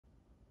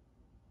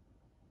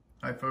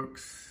Hi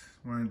folks,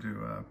 wanted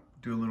to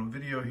do a little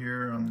video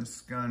here on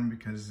this gun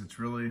because it's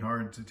really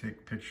hard to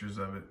take pictures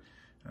of it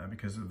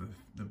because of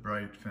the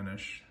bright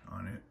finish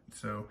on it.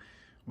 So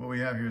what we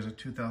have here is a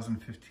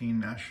 2015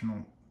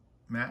 National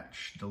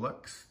Match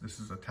Deluxe. This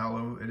is a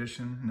TALO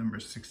edition, number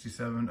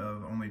 67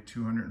 of only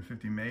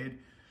 250 made.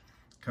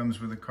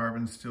 Comes with a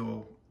carbon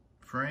steel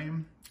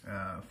frame,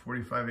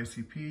 45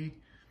 ACP.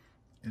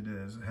 It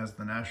has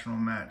the National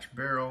Match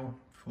barrel,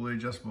 fully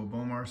adjustable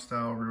Bomar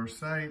style rear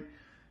sight.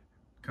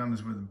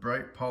 Comes with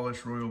bright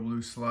polished royal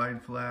blue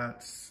slide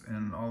flats,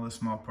 and all the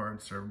small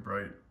parts are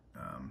bright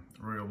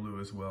royal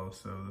blue as well.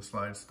 So the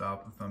slide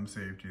stop, the thumb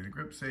safety, the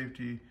grip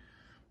safety,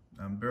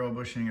 barrel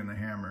bushing, and the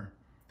hammer.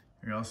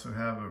 We also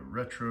have a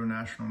retro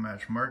National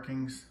Match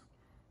markings.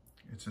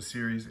 It's a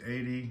Series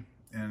 80,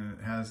 and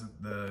it has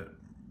the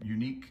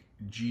unique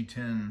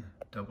G10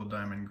 double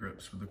diamond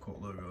grips with the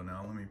Colt logo.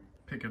 Now let me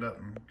pick it up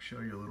and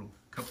show you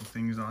a couple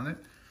things on it.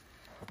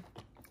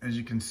 As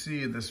you can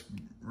see, this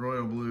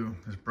royal blue,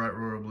 this bright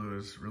royal blue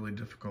is really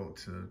difficult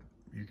to,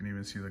 you can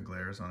even see the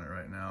glares on it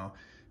right now.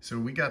 So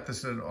we got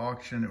this at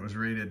auction. It was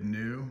rated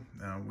new.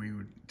 We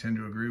would tend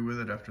to agree with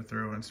it after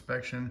thorough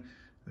inspection.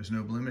 There's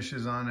no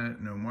blemishes on it,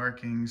 no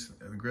markings,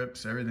 the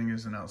grips, everything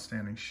is in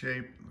outstanding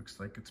shape. Looks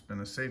like it's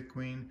been a safe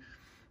queen.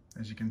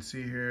 As you can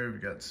see here,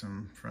 we've got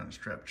some front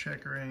strap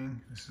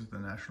checkering. This is the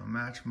National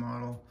Match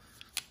model.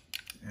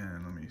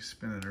 And let me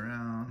spin it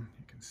around.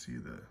 You can see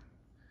the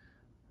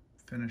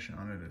finish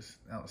on it is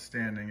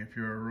outstanding. If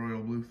you're a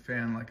royal blue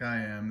fan like I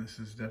am, this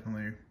is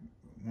definitely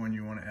one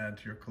you want to add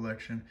to your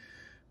collection.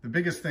 The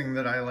biggest thing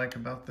that I like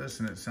about this,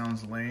 and it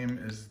sounds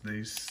lame, is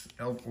these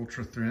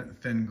ultra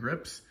thin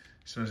grips.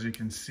 So as you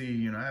can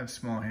see, I have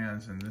small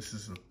hands, and this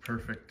is a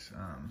perfect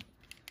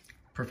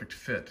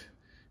fit.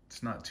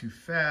 It's not too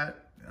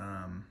fat,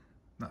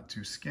 not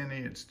too skinny,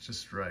 it's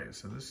just right.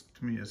 So this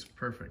to me is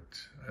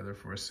perfect, either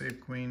for a safe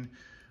queen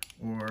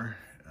or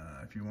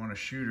if you want a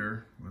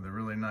shooter with a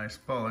really nice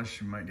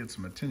polish, you might get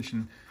some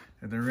attention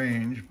at the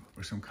range,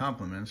 or some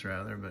compliments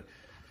rather, but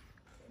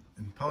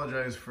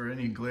apologize for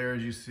any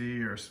glares you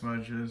see or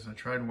smudges. I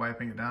tried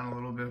wiping it down a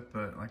little bit,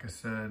 but like I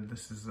said,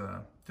 this is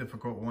a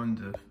difficult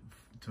one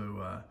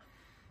to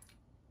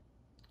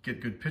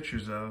get good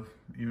pictures of.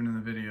 Even in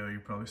the video, you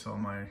probably saw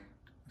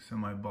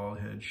my bald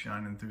head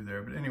shining through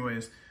there. But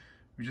anyways,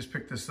 we just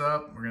picked this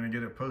up. We're gonna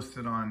get it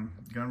posted on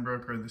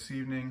Gunbroker this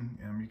evening,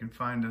 and you can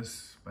find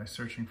us by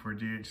searching for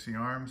DHC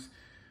Arms.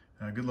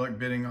 Good luck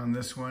bidding on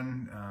this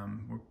one.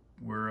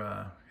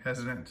 We're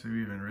hesitant to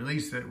even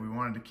release it. We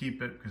wanted to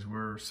keep it because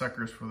we're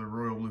suckers for the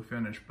royal blue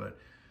finish, but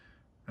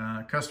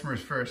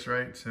customers first,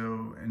 right?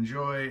 So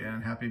enjoy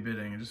and happy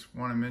bidding. I just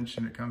want to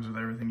mention it comes with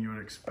everything you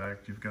would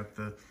expect. You've got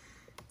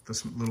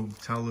this little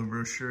TALO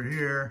brochure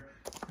here.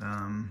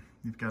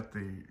 You've got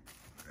the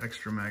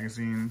extra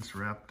magazines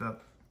wrapped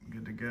up,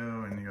 good to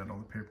go, and you got all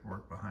the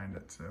paperwork behind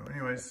it. So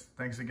anyways,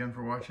 thanks again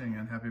for watching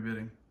and happy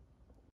bidding.